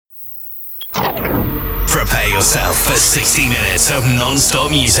Prepare yourself for 60 minutes of non-stop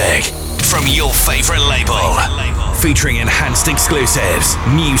music from your favorite label, featuring enhanced exclusives,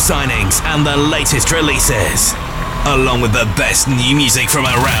 new signings, and the latest releases, along with the best new music from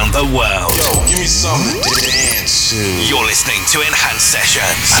around the world. Yo, give me something to dance to. You're listening to Enhanced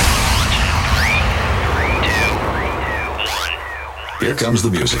Sessions. Here comes the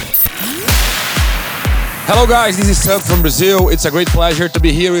music. Hello guys, this is Sub from Brazil. It's a great pleasure to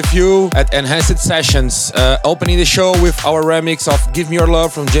be here with you at Enhanced Sessions, opening the show with our remix of Give Me Your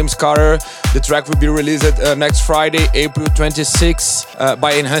Love from James Carter. The track will be released next Friday, April 26,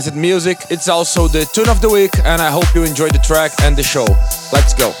 by Enhanced Music. It's also the tune of the week, and I hope you enjoy the track and the show.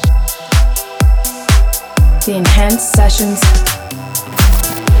 Let's go. The Enhanced Sessions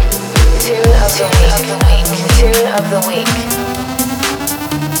Tune of the week. Tune of the week.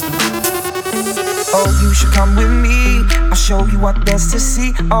 Oh, you should come with me. I'll show you what there's to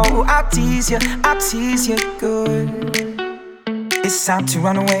see. Oh, I'll tease you good. It's time to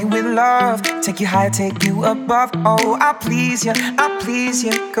run away with love. Take you higher, take you above. Oh, I'll please you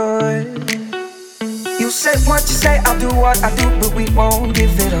good. You say what you say, I'll do what I do, but we won't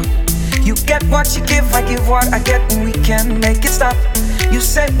give it up. You get what you give, I give what I get, and we can make it stop. You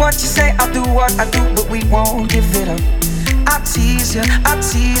say what you say, I'll do what I do, but we won't give it up. I'll tease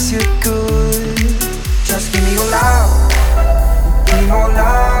you good. Just give me your love, give me more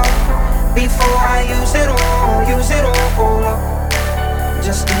love. Before I use it all up.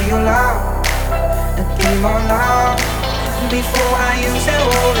 Just give me your love, and give me more love. Before I use it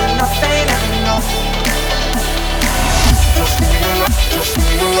all, and nothing enough. Just give me your love, just give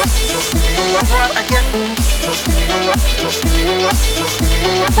me your love, just give me your love. What I get, just give me your love, just give me your love, just give me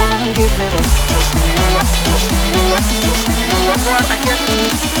your love. Don't give it up. Just give me your love, just give me your love, just give me your love. What I get,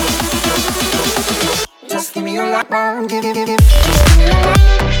 just give me your love, give. Just give me your love,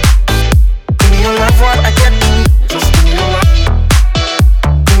 give me your love. What I get, just give me your love,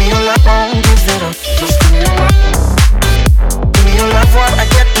 give me your love, give it up. Just give me your love, give me your love. What I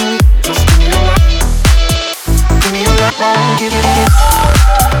get, just give me your love. Give me your love, give it.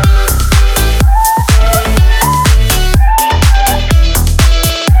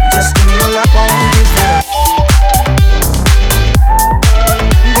 Just give me your love, give it.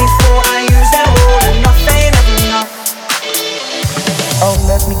 Before I use that word, and nothing enough. Oh,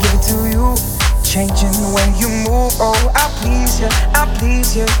 let me give it to you. Changing the way you move. Oh, I'll please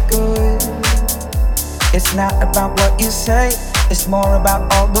you good. It's not about what you say. It's more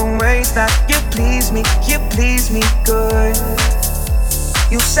about all the ways that you please me good.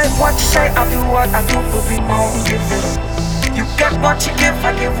 You say what you say, I'll do what I do, but we won't give it up. You get what you give,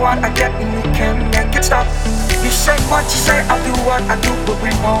 I give what I get, and we can make it stop. You say what you say, I'll do what I do, but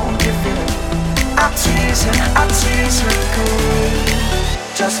we won't give it up. I'll tease you good.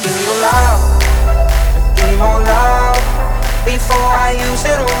 Just give me your love, give me more love. Before I use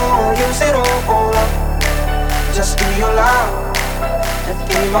it all up. Just give me your love.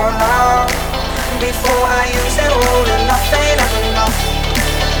 Give me more love. Before I use it all, and nothing enough.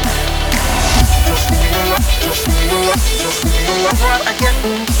 Just give me your love, just give me your love, just give me your love. What I get,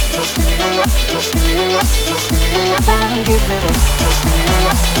 just give me your love, just give me your love, just give me your love. Don't give it up. Just give me your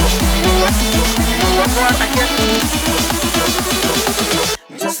love, just give me your love, just give me your love. What I get,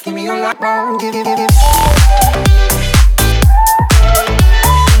 just give me your love, give.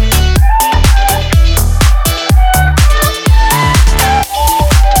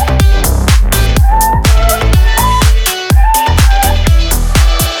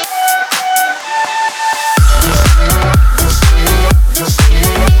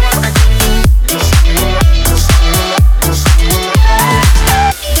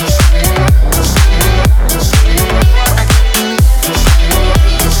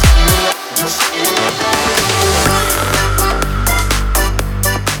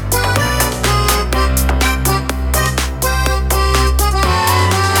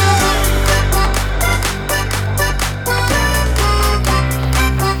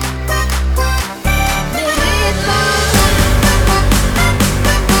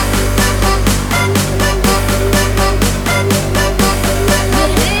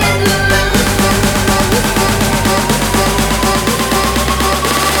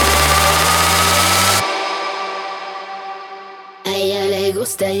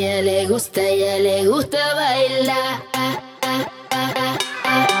 A ella le gusta bailar.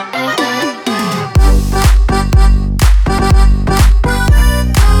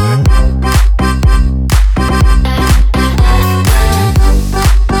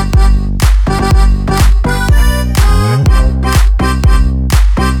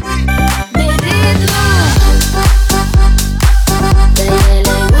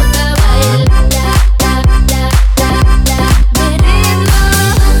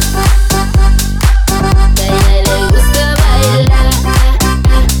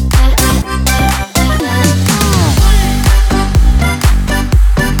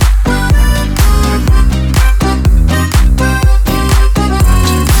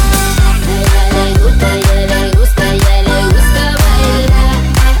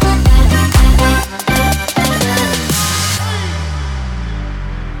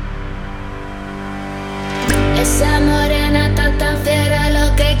 tan fiera, lo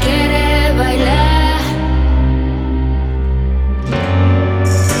que quiere es bailar.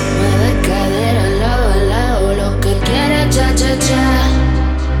 Mueve cadera lado a lado, lo que quiere cha cha cha.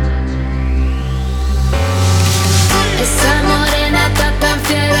 Esa morena está tan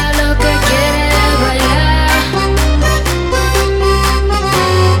fiera, lo que quiere es bailar.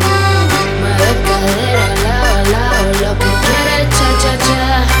 Mueve cadera lado a lado, lo que quiere es cha cha cha.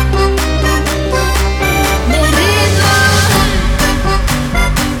 Mi ritmo,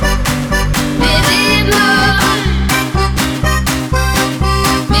 mi ritmo,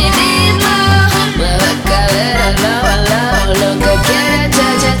 mi ritmo. Mueve cadera lado a lado, lo que quiere es cha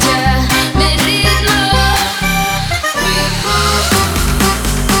cha cha. Mi ritmo.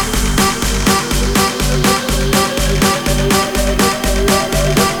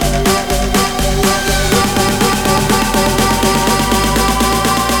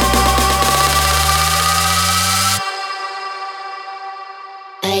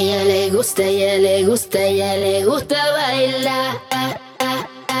 A ella le gusta, a ella le gusta, a ella le gusta bailar.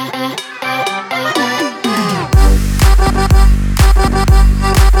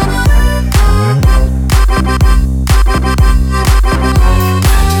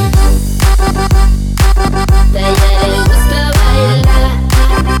 A ella le gusta bailar.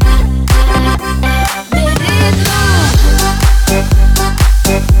 Mi ritmo.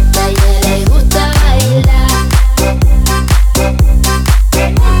 A ella le gusta bailar.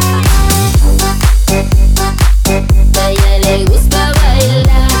 A ella le gusta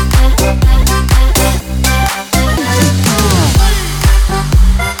bailar.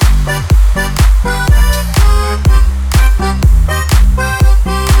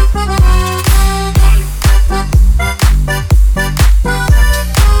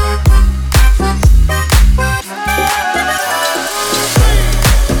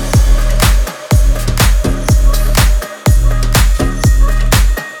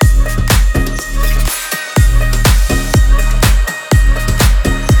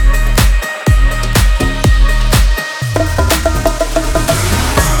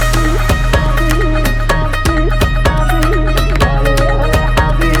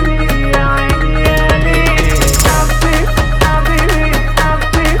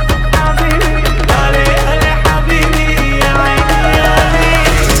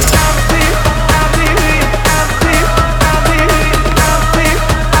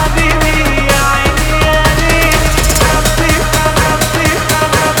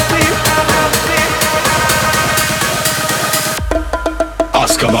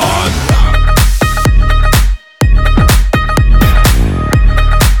 Azkaban.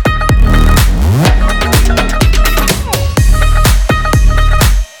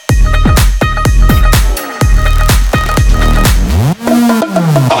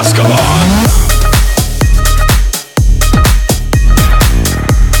 Azkaban.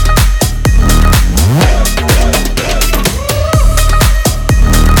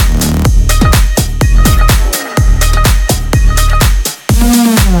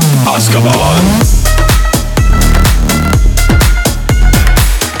 Azkaban.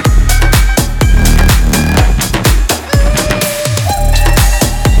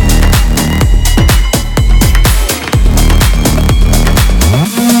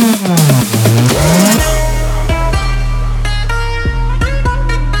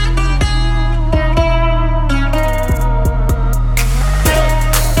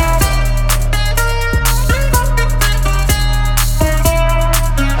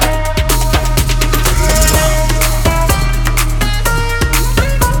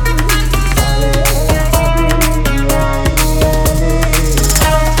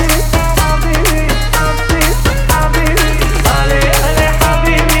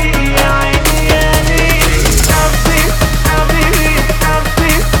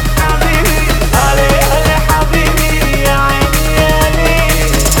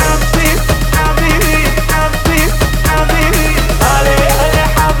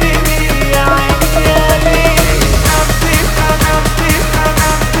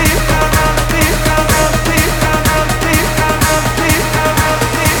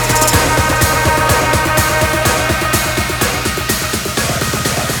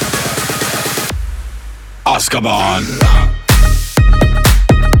 Azkaban.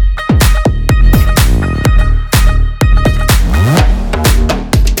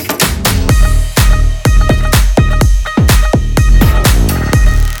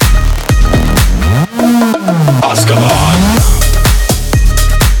 Azkaban.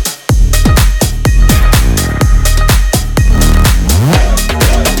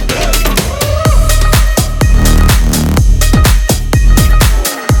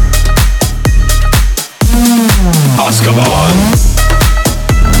 Azkaban.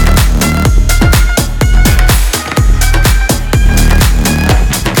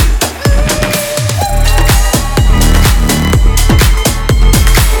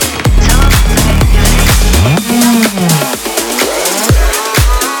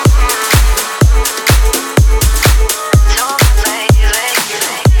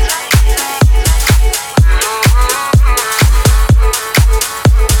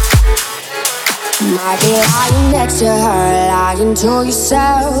 Might be lying next to her, lying to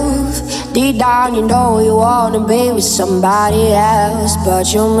yourself. Deep down, you know you wanna be with somebody else,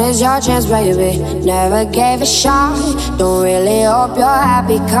 but you miss your chance, baby. Never gave a shot. Don't really hope you're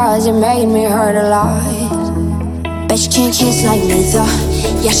happy, cause it made me hurt a lot. Bet she can't kiss like me though.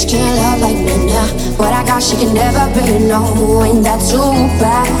 Yeah, she can't love like me now. What I got, she can never be, no, ain't that too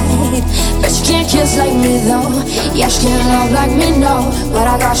bad? Bet she can't kiss like me though. Yeah, she can't love like me, no. What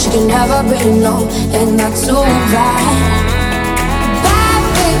I got, she can never be, no, ain't that too bad?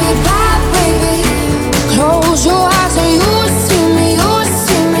 Bad baby, close your eyes and you see me,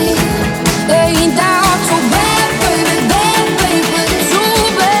 ain't that all too bad, baby, too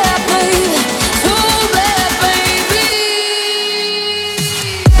bad, baby, too bad, baby.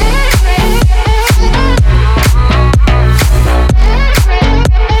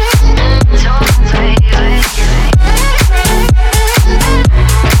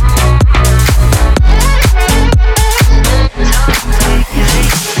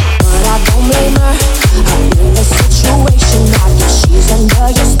 But I don't blame her. I'm in a situation now that she's under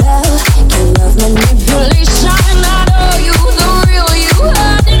your spell. Can't love manipulation. I know you, the real you.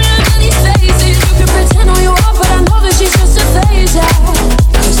 Hiding under these faces. You can pretend who you are, but I know that she's just a phase out.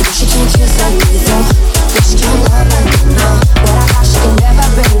 Cause she can't kiss like me though. But she can't love like me, no. What I got, she can never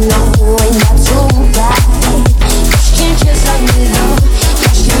be, no, ain't that too bad? She can't kiss like me though.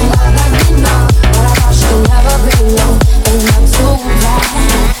 Yeah, she can't love like me, no. What I got, she can never be, no, ain't that too bad?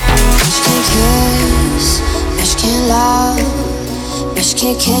 She can't kiss, but she can't love. But she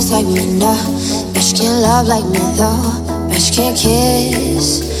can't kiss like me, no. But she can't love like me though. But she can't kiss,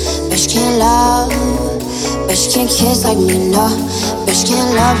 but she can't love. But she can't kiss like me, no. But she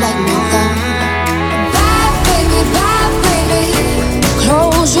can't love like me though. Bad baby,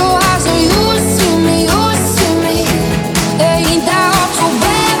 close your eyes and you see me, ain't that all too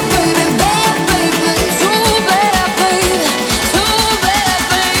bad, baby, too bad, baby, too bad,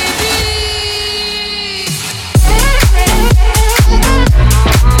 baby.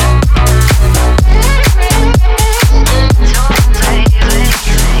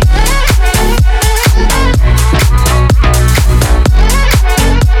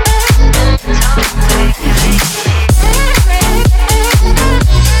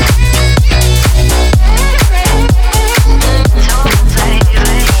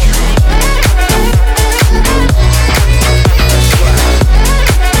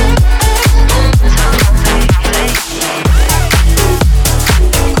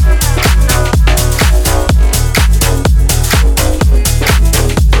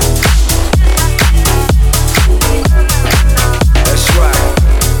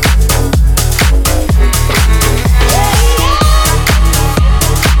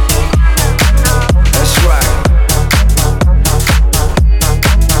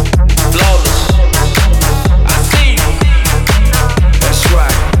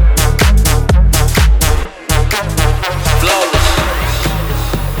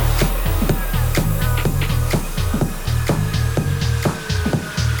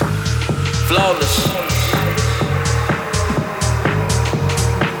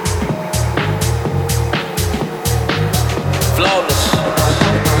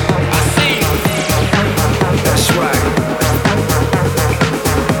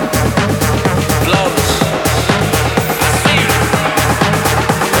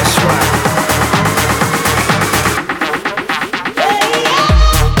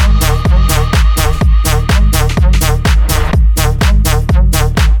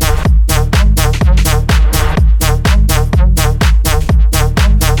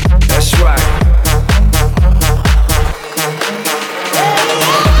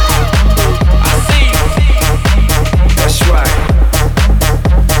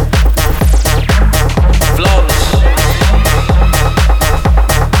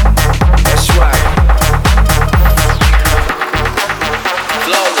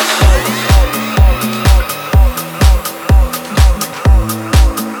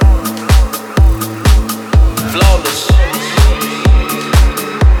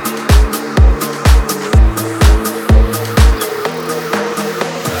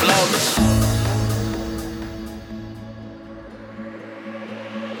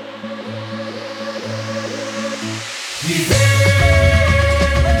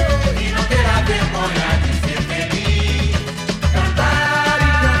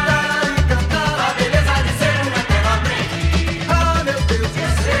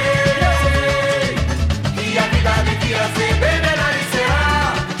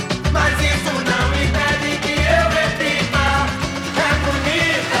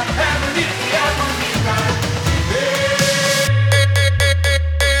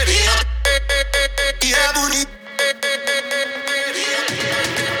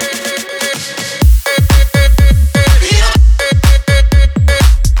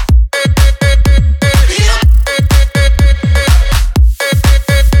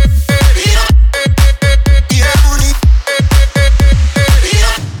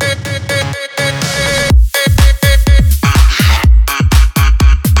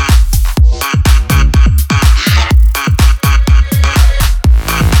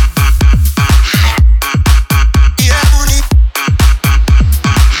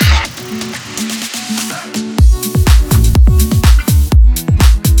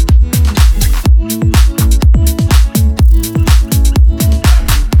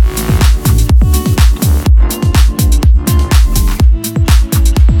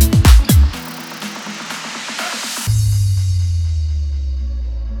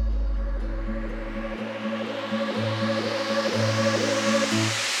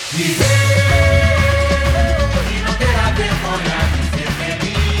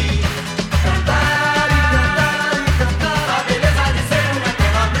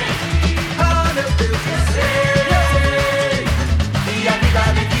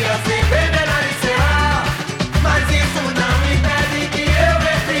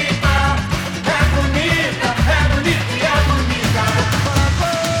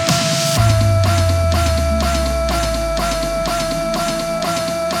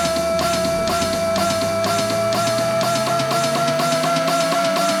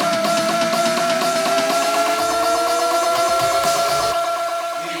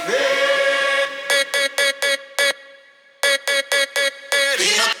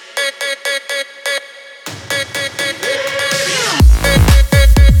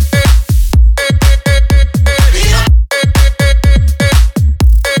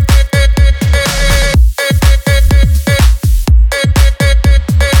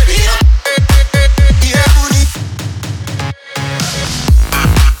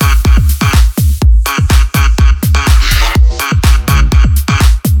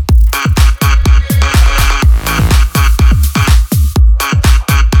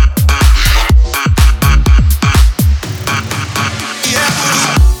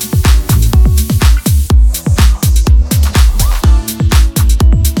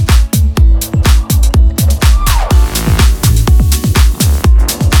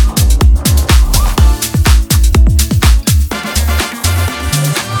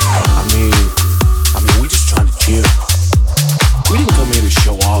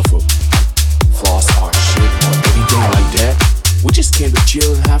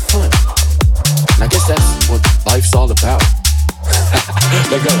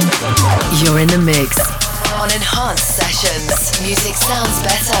 You're in the mix on Enhanced Sessions. Music sounds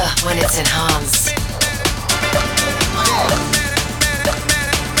better when it's enhanced.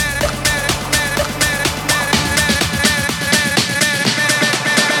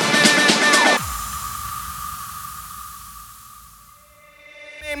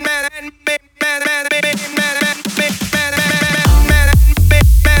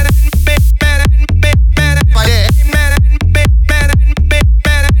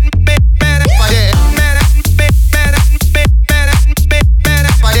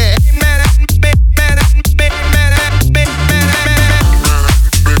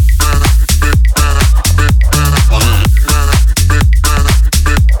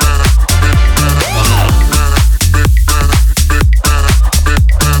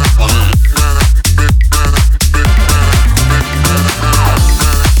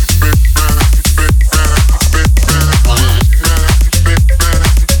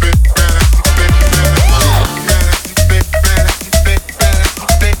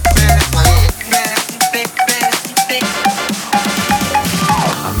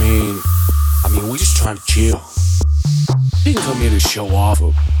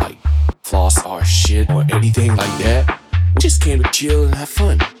 Chill and have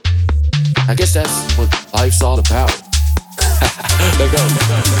fun. I guess that's what life's all about. Let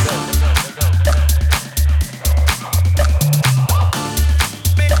go.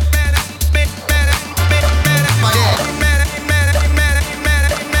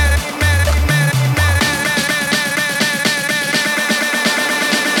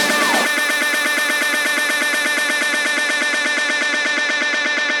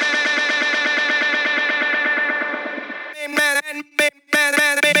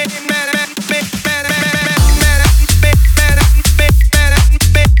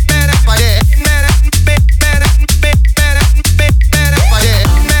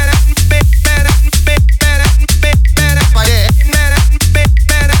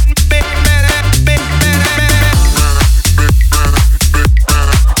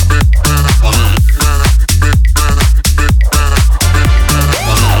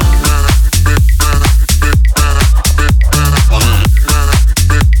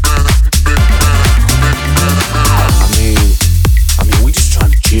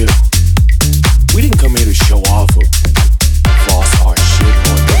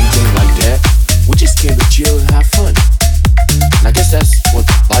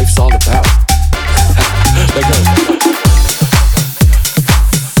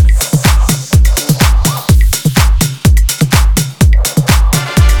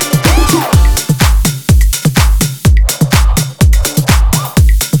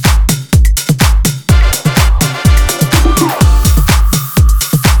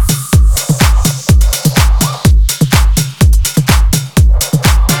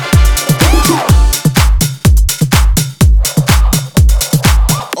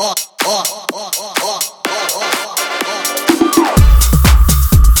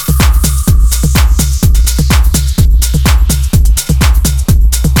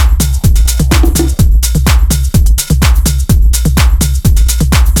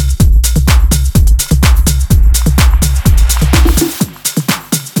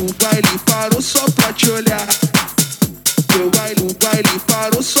 o baile parou só pra te olhar. O baile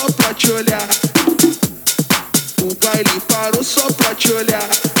parou só pra te olhar. O baile parou só pra te olhar.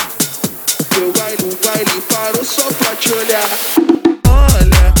 O baile parou só pra te olhar.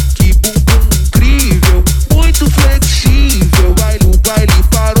 Olha que bumbum incrível, muito flexível. O baile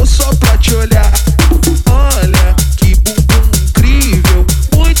parou só pra te olhar. Olha que bumbum incrível,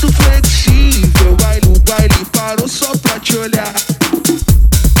 muito flexível. O baile parou só pra te olhar.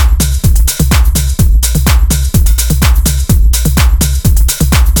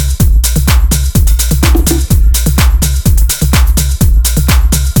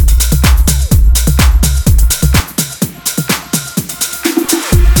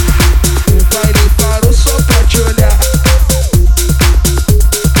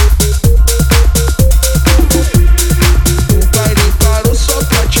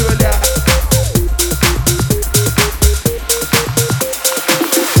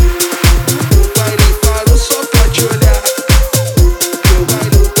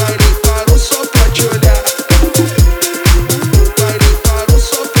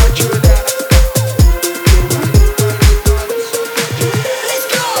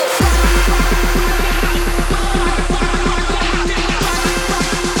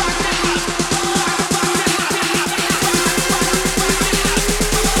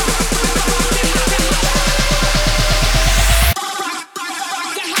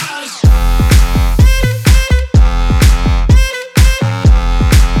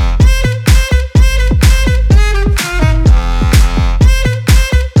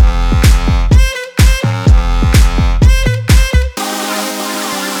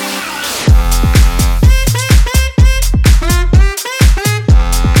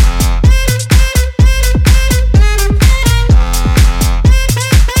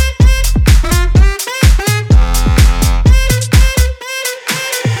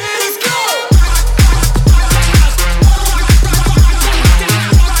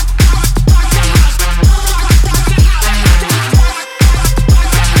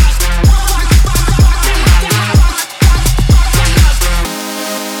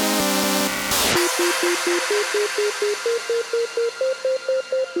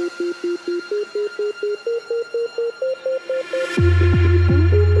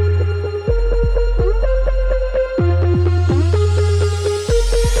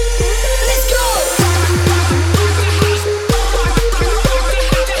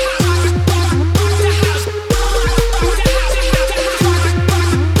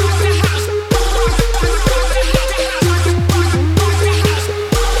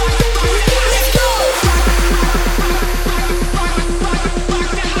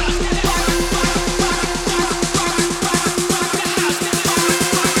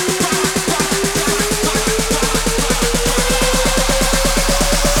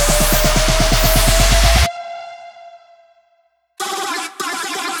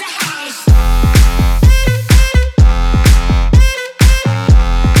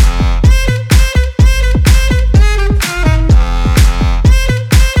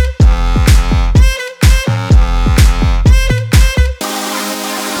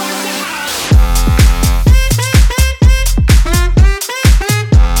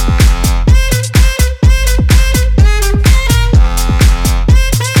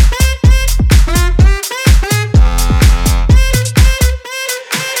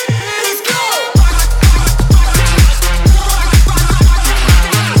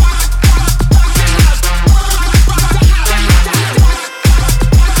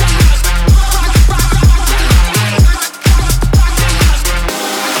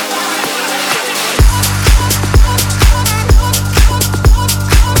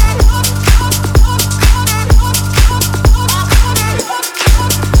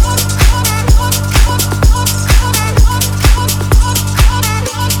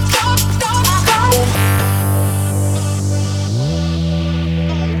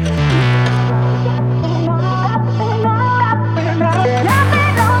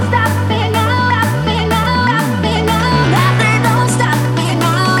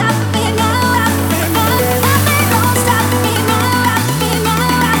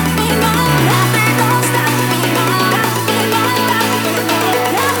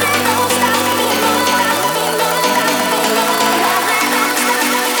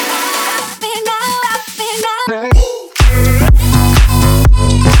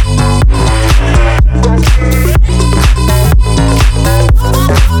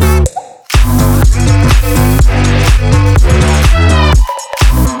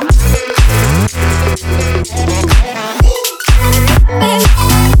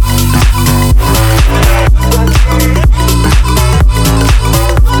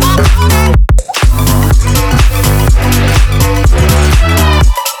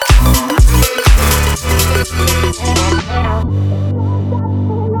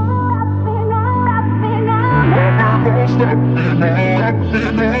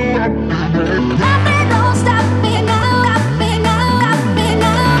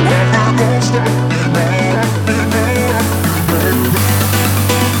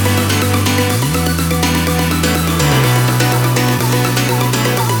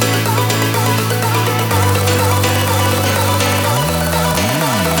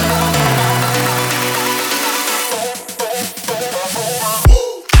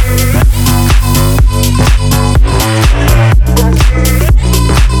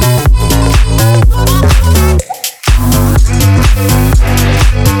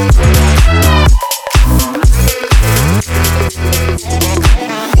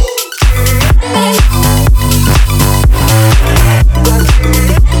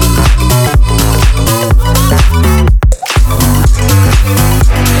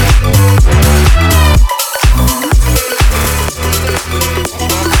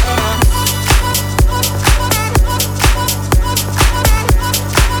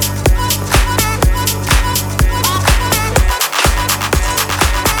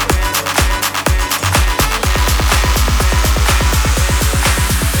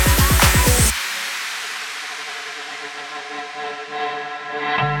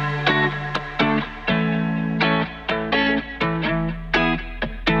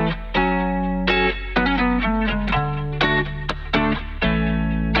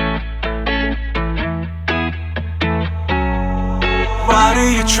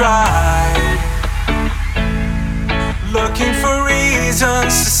 tried, looking for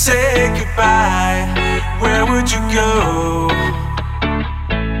reasons to say goodbye. Where would you go?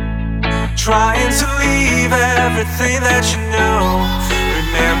 Trying to leave everything that you know.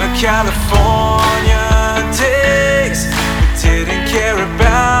 Remember California days, we didn't care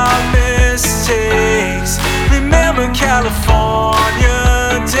about mistakes. Remember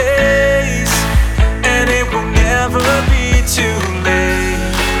California days, and it will never be too late.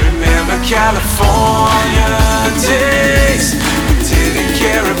 Remember California days, we didn't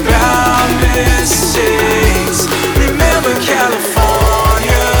care about mistakes. Remember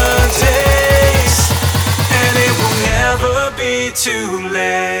California days, and it will never be too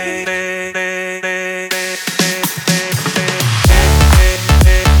late.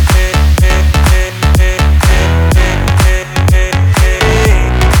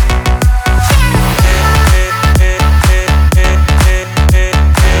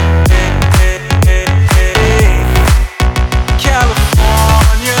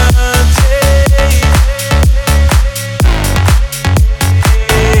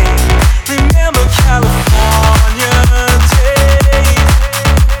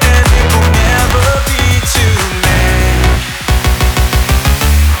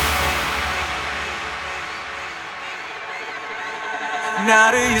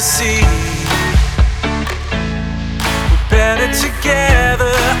 Now do you see, we're better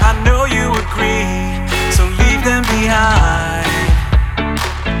together, I know you agree. So leave them behind,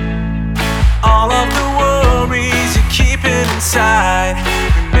 all of the worries you keep it inside.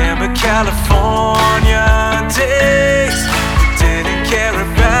 Remember California days, we didn't care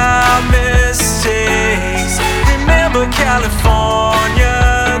about mistakes. Remember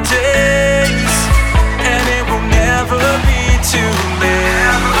California days, and it will never be too late.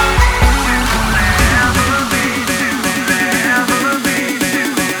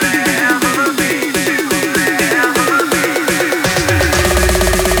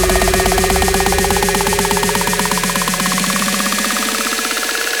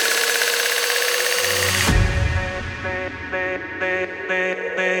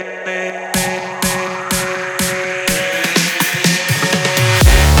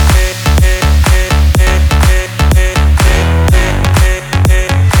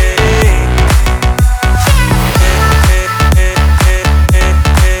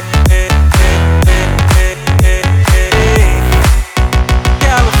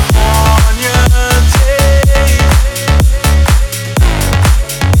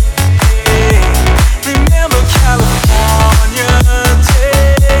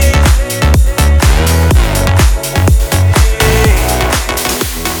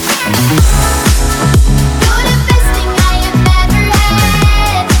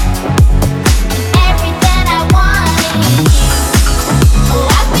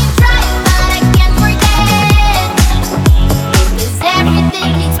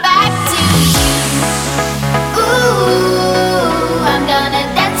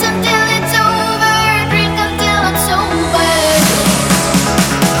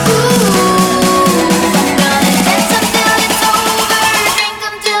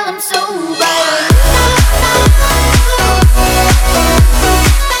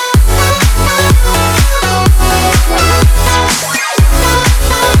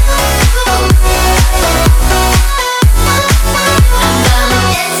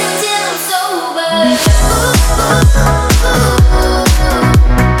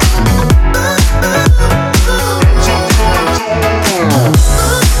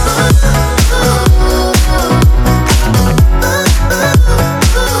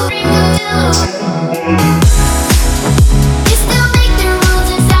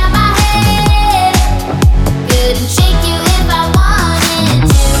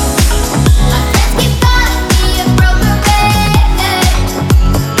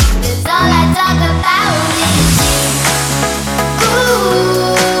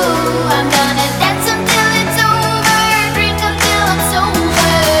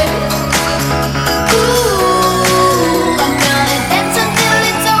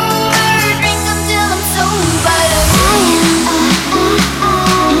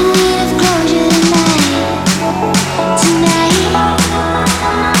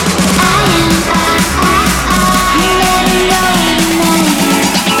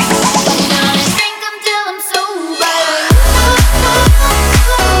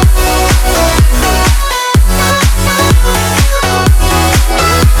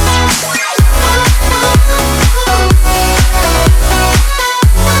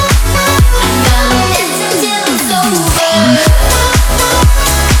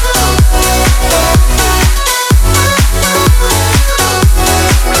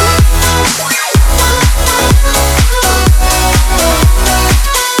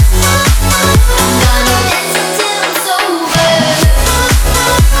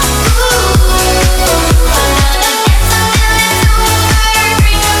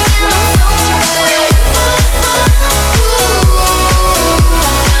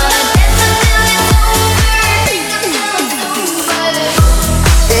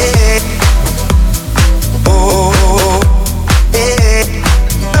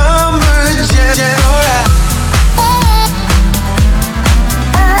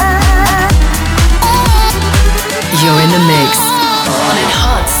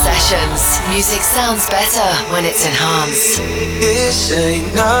 sounds better when it's enhanced. This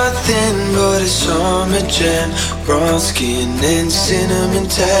ain't nothing but a summer jam. Brown skin and cinnamon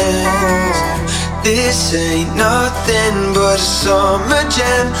tan. This ain't nothing but a summer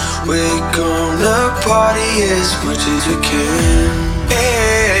jam. We're gonna party as much as we can.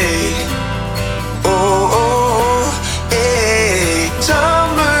 Hey, oh, oh, hey,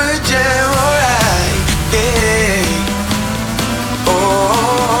 summer jam, alright. Hey,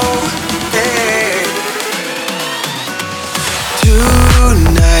 oh, hey.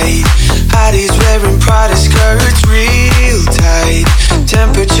 Tonight, Heidi's wearing Prada skirts real tight.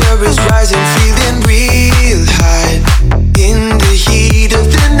 Temperature is rising, feeling real high. In the heat of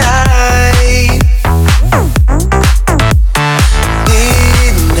the night.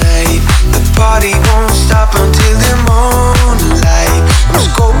 Midnight, the party won't stop until the moonlight. I'm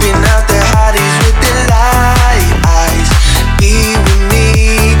scoping out the hotties with the light eyes. Be with me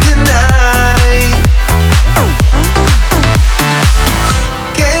tonight.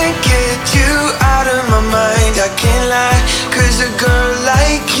 Can't get you out of my mind, I can't lie. Cause a girl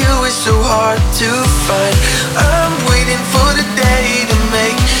like you is so hard to find. I'm waiting for the day to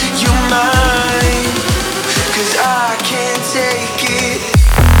make you mine. Cause I can't take it.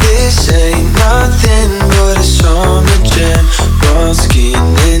 This ain't nothing but a summer jam. Brown skin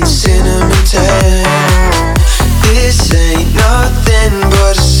and cinnamon tan. This ain't nothing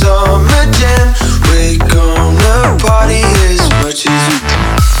but a summer jam. We're gonna party as much as we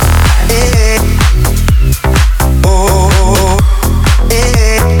can. Yeah. Oh,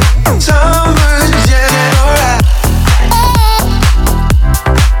 yeah. Summer jam, alright.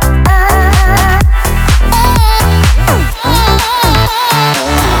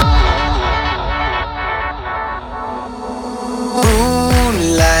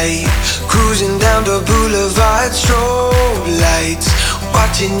 Moonlight, cruising down the boulevard, strobe lights.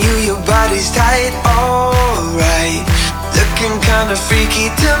 Watching you, your body's tight, alright. Looking kinda freaky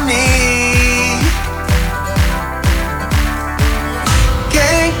to me.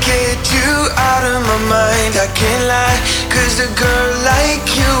 Can't get you out of my mind, I can't lie. Cause a girl like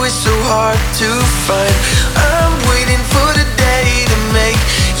you is so hard to find. I'm waiting for the day to make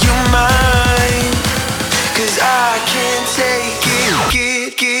you mine. Cause I can't take it.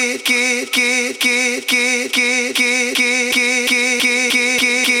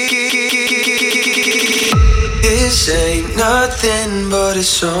 This ain't nothing but a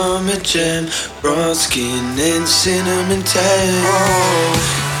summer jam. Brown skin and cinnamon tan. Oh,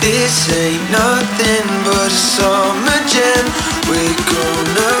 this ain't nothing but a summer jam. We're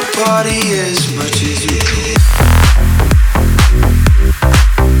gonna party as much as we can.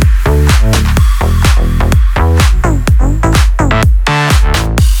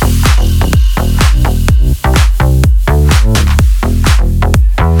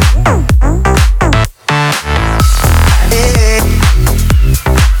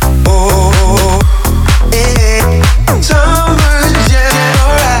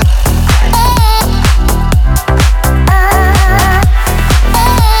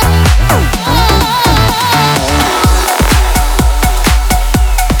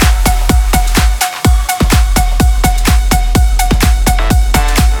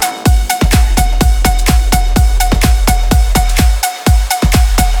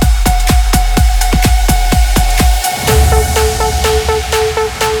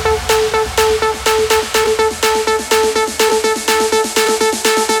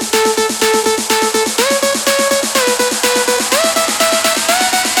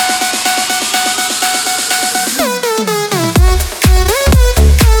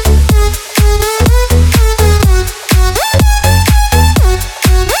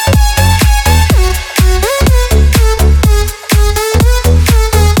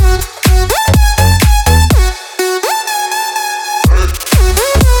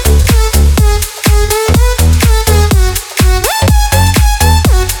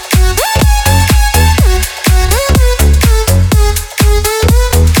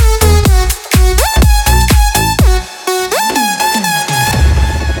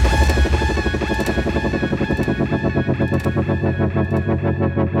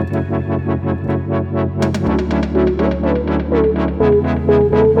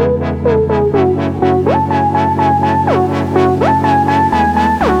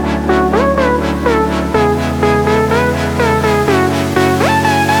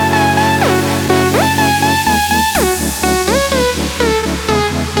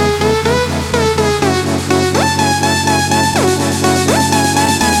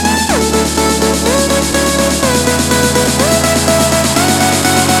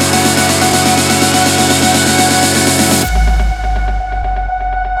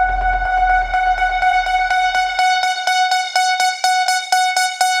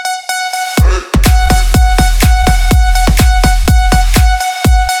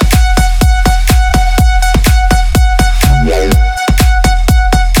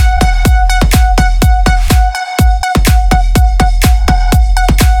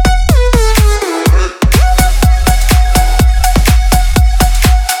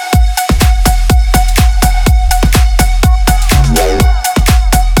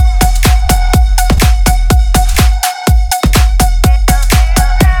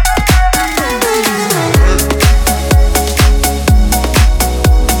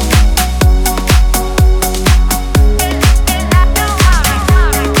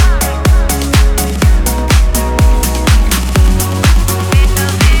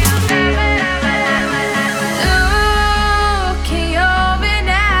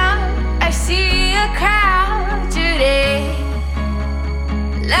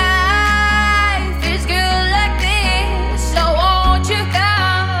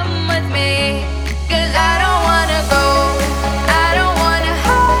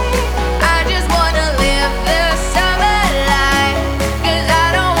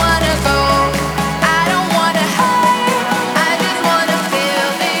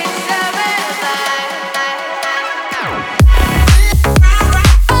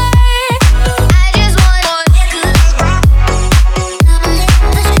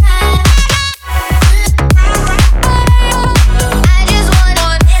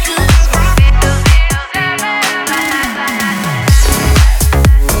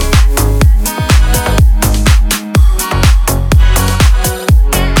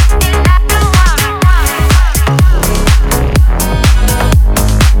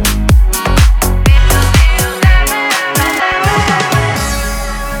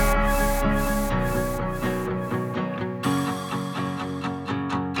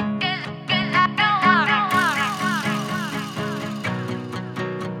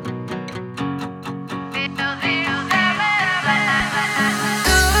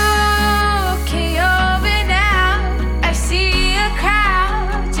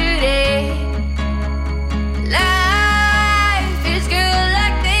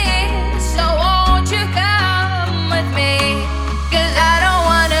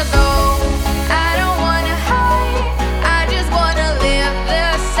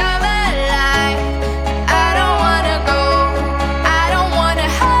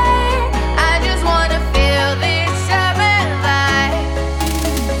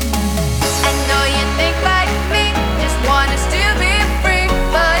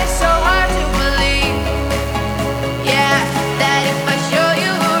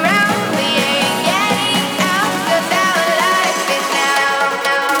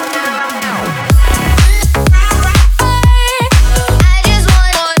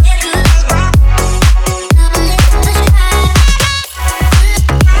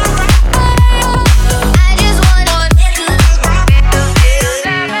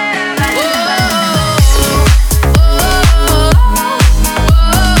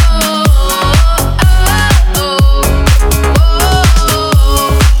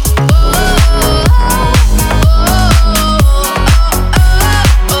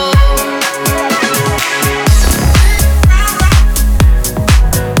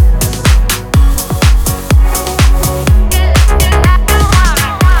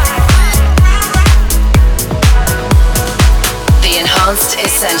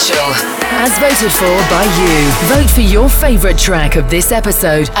 Essential. As voted for by you. Vote for your favorite track of this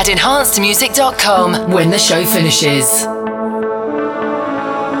episode at enhancedmusic.com when the show finishes.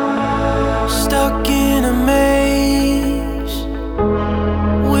 Stuck in a maze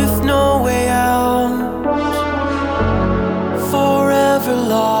with no way out, forever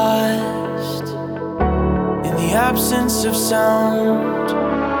lost in the absence of sound,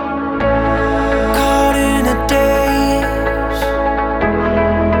 caught in a daze,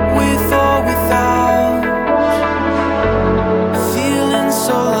 with or without, feeling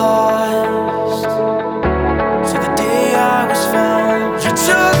so lost, till the day I was found. You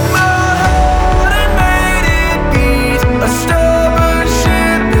took my heart and made it beat, a stubborn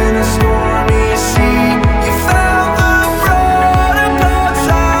ship in a stormy sea. You found the broader parts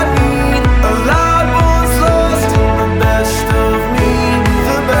I need, a lot once lost in the best of me,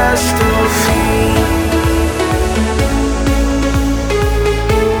 the best of me.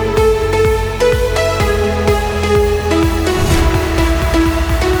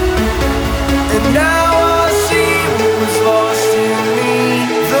 And now I see what was lost in me,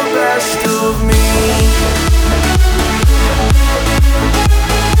 the best of me.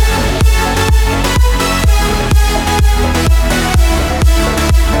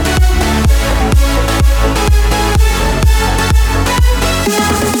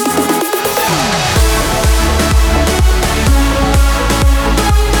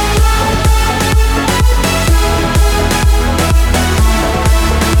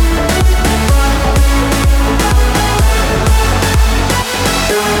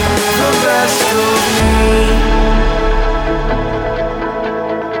 The best of me.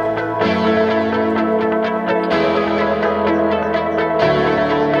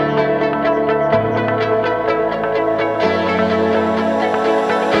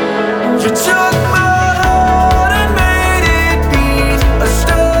 You took my heart and made it beat, a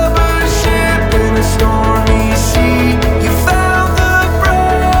stubborn ship in a stormy sea. You found the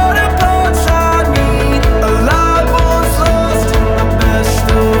broader parts I need, a lot once lost in the best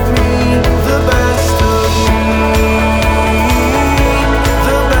of me, the best of me,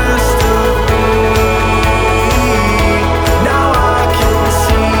 the best of me. Now I can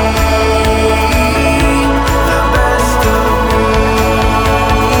see the best of me.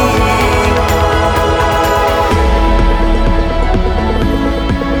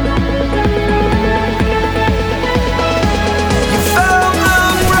 You found the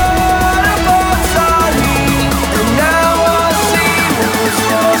broader parts I need, and now I see what was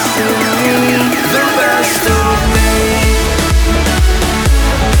lost in me, the best of me.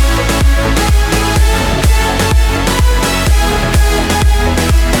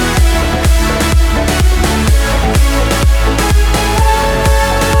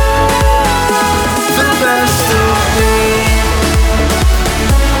 The best of me.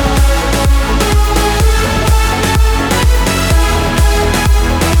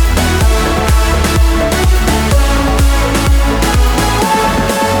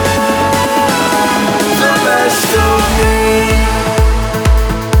 The best of me.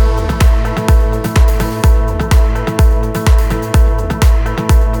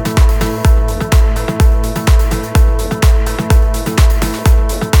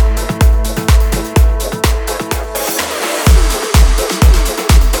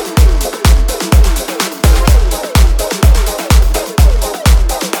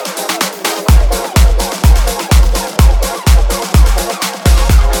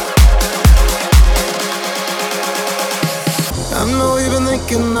 I know you've been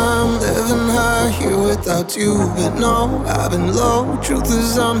thinking I'm living high here without you, but no, I've been low. Truth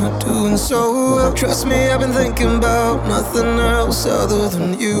is I'm not doing so well. Trust me, I've been thinking about nothing else other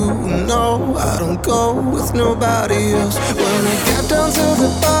than you. No, I don't go with nobody else. When I get down to the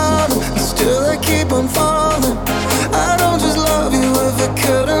bottom, and still I keep on falling. I don't just love you, if I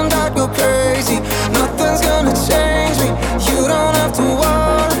couldn't I'd go crazy. Nothing's gonna change me, you don't have to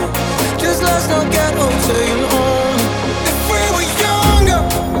worry. Just let's not get old saying home. If we were younger,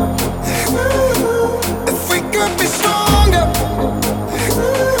 if we could be stronger,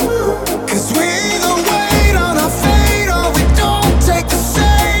 'cause we either wait on our fate or we don't take the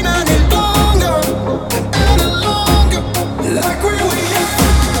same any longer, like we were young.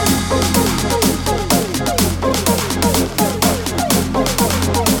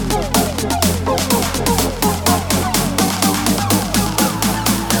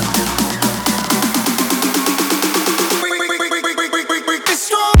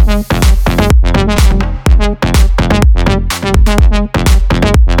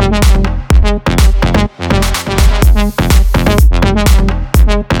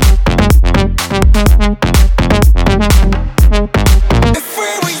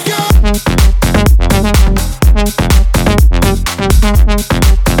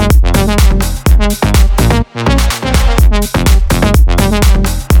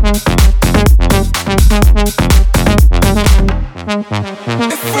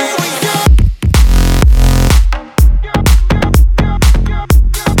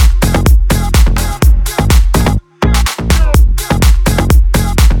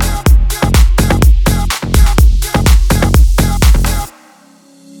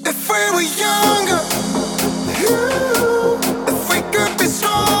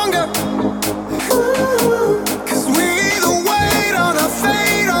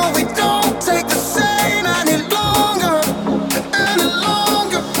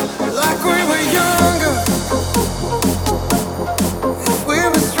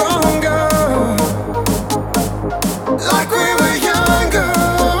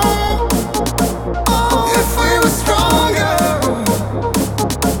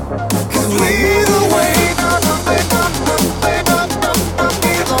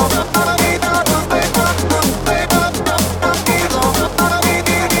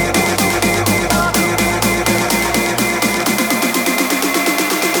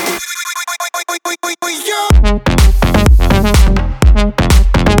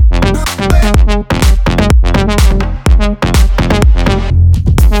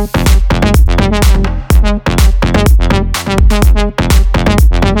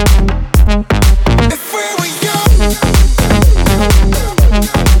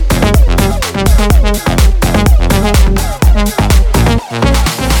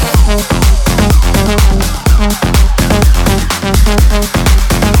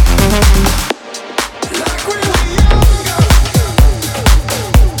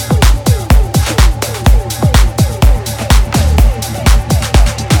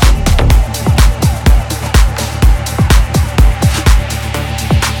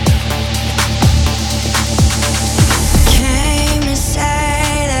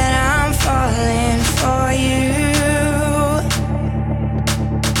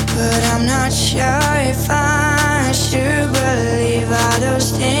 but I'm not sure if I should believe all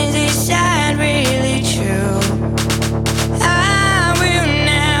those things they said really true. I will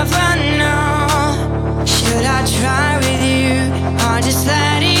never know. Should I try with you or just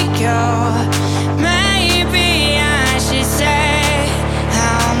let it go? Maybe I should say I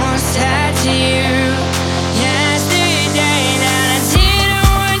almost said to you yesterday that I didn't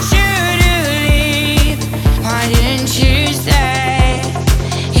want you to leave. Why didn't you stay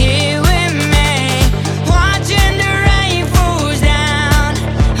here with me, watching the rain falls down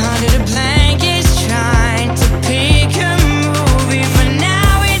on the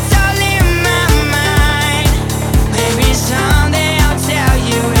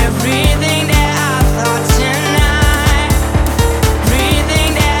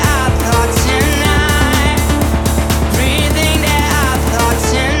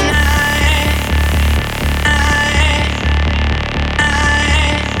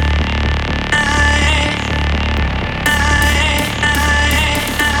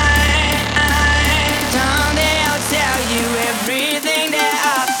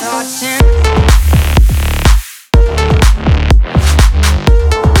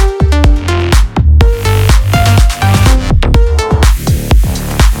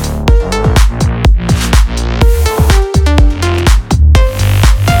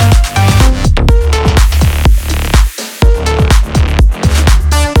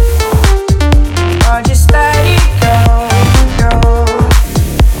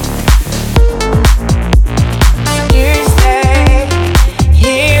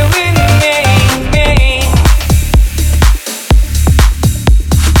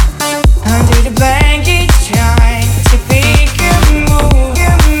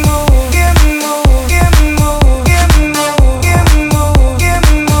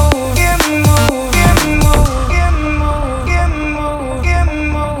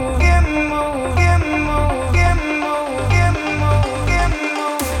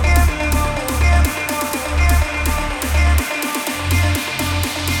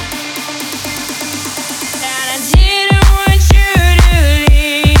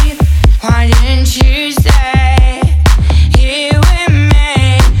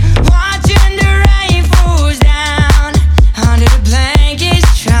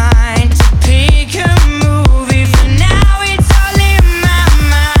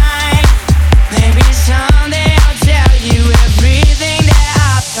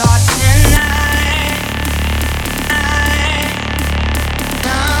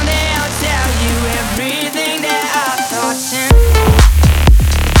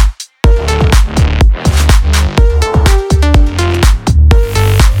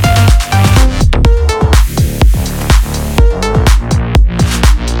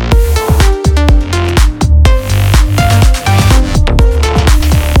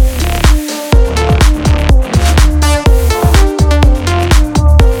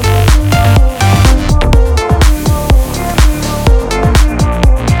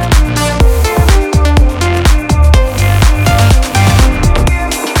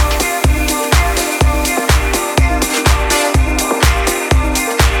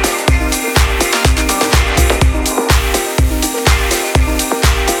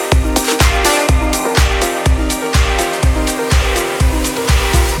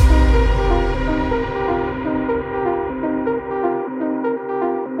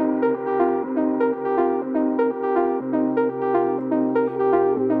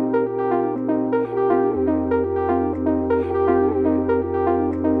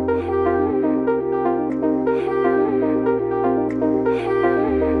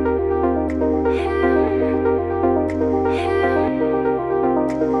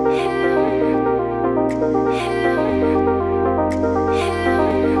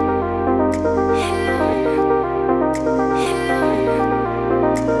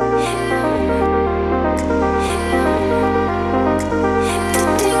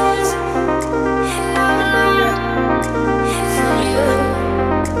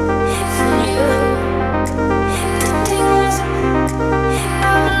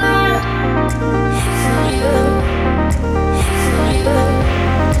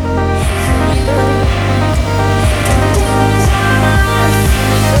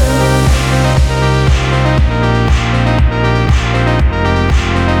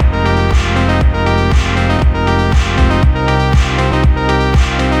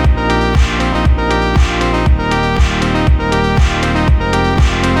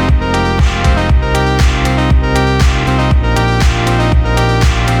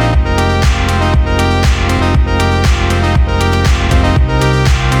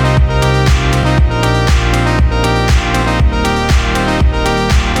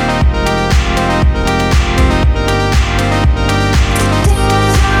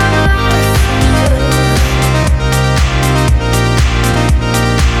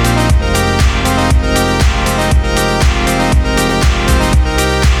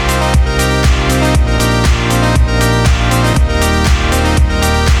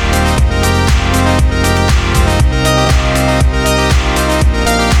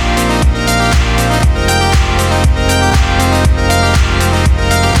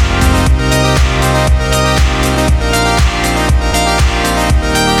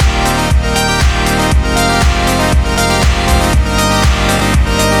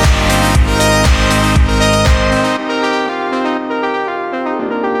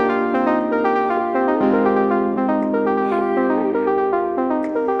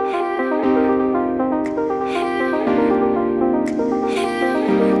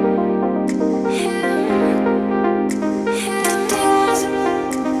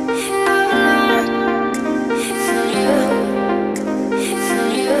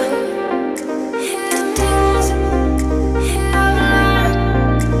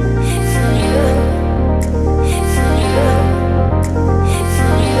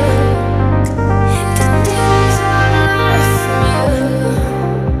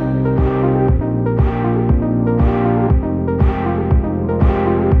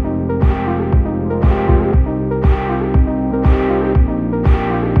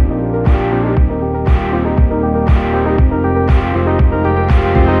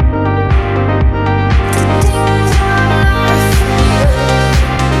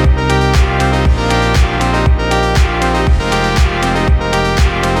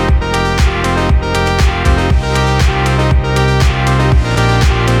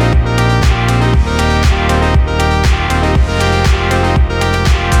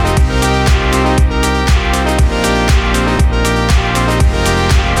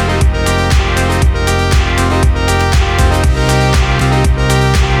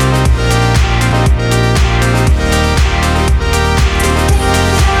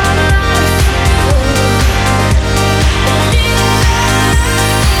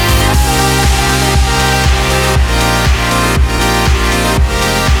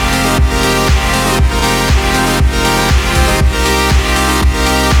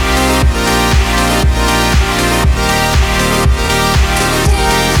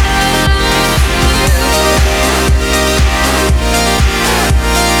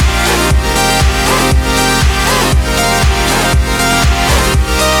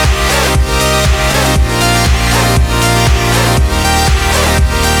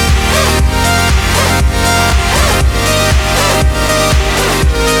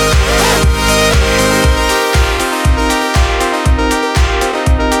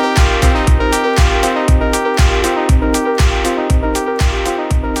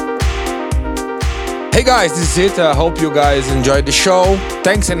Hey guys, this is it. I hope you guys enjoyed the show.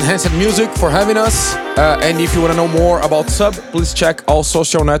 Thanks Enhanced Music for having us. And if you want to know more about Sub, please check all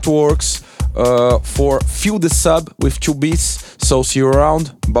social networks for Feel the Sub with 2 Bs. So see you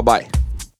around. Bye bye.